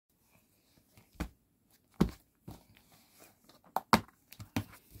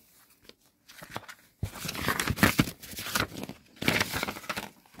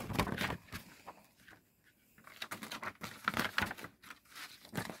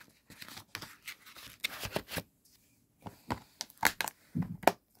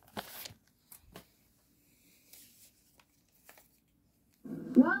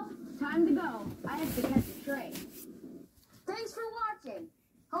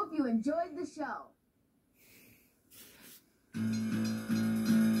hope you enjoyed the show.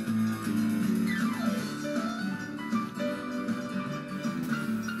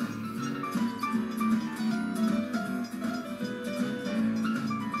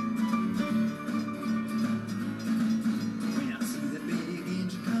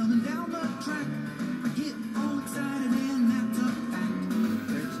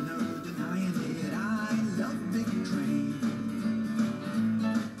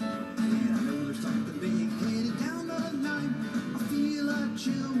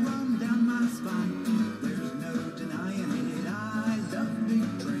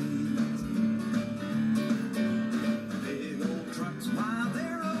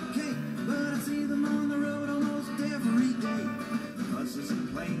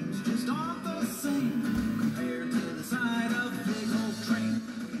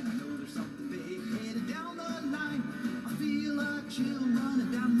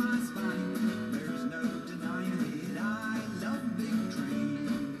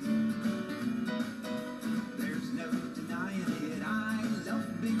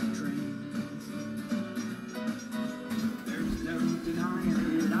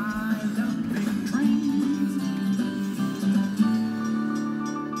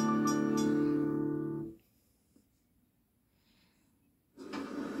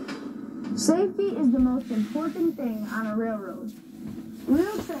 Safety is the most important thing on a railroad.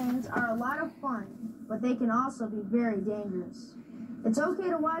 Real trains are a lot of fun, but they can also be very dangerous. It's okay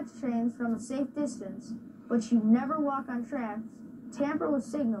to watch trains from a safe distance, but you never walk on tracks, tamper with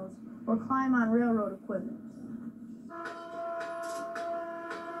signals, or climb on railroad equipment.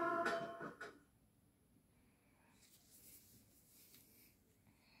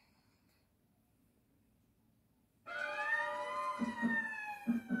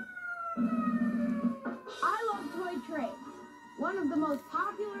 One of the most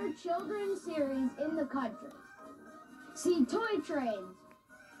popular children's series in the country. See toy trains,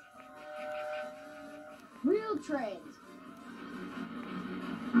 real trains,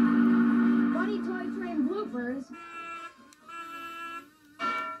 funny toy train bloopers,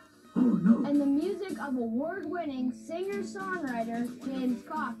 and the music of award-winning singer-songwriter James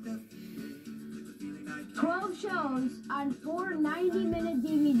Coffey. 12 shows on 4 90-minute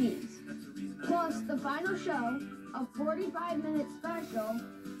DVDs, plus the final show, a 45-minute special,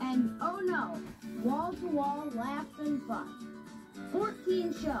 and oh no, wall-to-wall laughs and fun.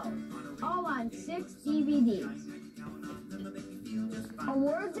 14 shows, all on 6 DVDs.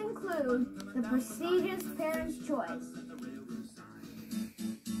 Awards include the prestigious Parents' Choice.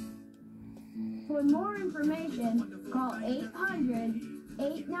 For more information, call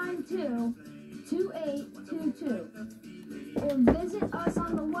 800-892-2822. Or visit us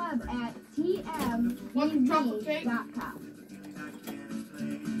on the web at tmtv.com.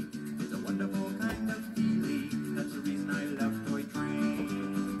 It's a wonderful kind of feeling. That's the reason I love toy trains.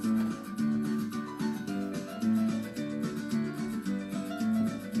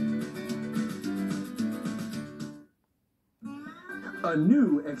 A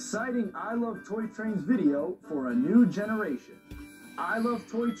new, exciting I Love Toy Trains video for a new generation. I Love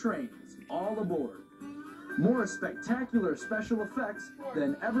Toy Trains, all aboard. More spectacular special effects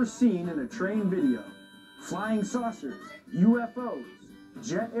than ever seen in a train video. Flying saucers, UFOs,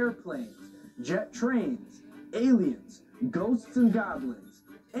 jet airplanes, jet trains, aliens, ghosts and goblins,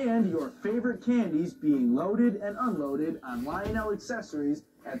 and your favorite candies being loaded and unloaded on Lionel Accessories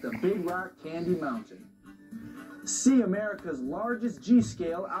at the Big Rock Candy Mountain. See America's largest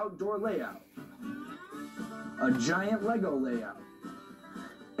G-scale outdoor layout, a giant Lego layout,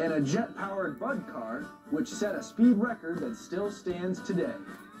 and a jet-powered Bud car, which set a speed record that still stands today.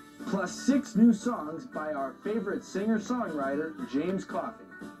 Plus 6 new songs by our favorite singer-songwriter, James Coffey.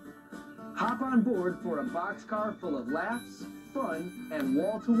 Hop on board for a boxcar full of laughs, fun, and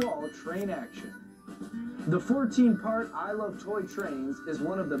wall-to-wall train action. The 14-part I Love Toy Trains is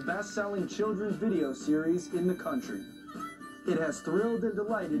one of the best-selling children's video series in the country. It has thrilled and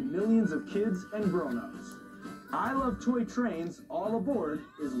delighted millions of kids and grown-ups. I Love Toy Trains, all aboard,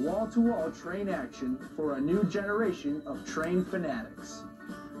 is wall-to-wall train action for a new generation of train fanatics.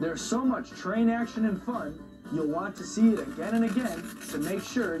 There's so much train action and fun, you'll want to see it again and again to make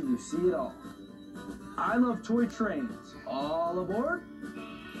sure you see it all. I Love Toy Trains, all aboard.